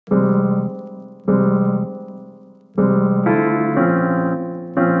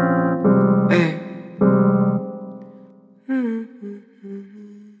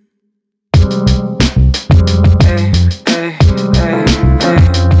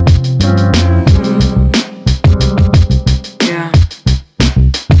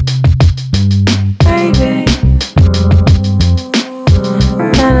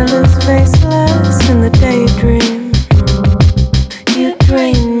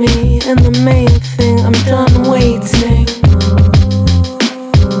me in the main thing. I'm done waiting.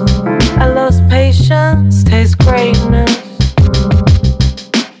 I lost patience, taste greatness.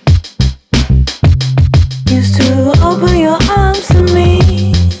 Used to open your arms to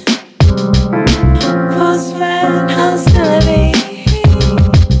me. Force-fed hostility.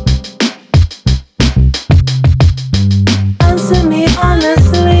 Answer me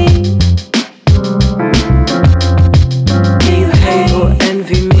honestly. Do you hate or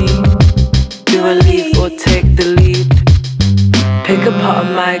envy me? Do I leave or take the lead? Pick apart a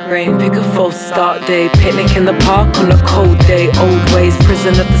migraine, pick a false start day. Picnic in the park on a cold day. Old ways,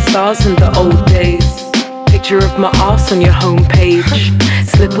 prison of the stars in the old days. Picture of my arse on your homepage.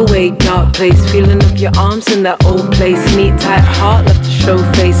 Slip away, dark place. Feeling of your arms in that old place. Neat, tight heart, love to show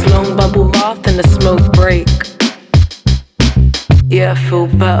face. Long bubble bath and a smoke break. Yeah, I feel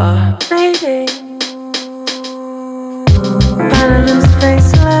better. Fading. Balance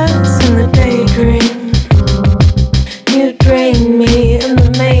faceless in the daydream. You drain me in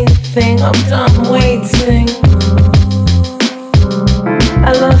the main thing. I'm done waiting.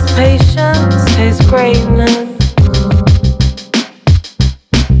 I lost patience, taste greatness.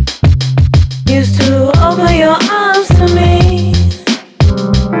 Used to open your arms to me.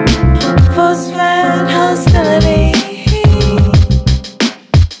 Force-fed hostility.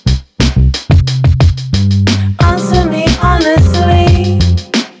 Answer me honestly.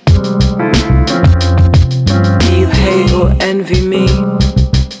 Do you hate or envy me?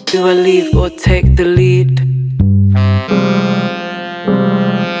 Do I leave or take the lead?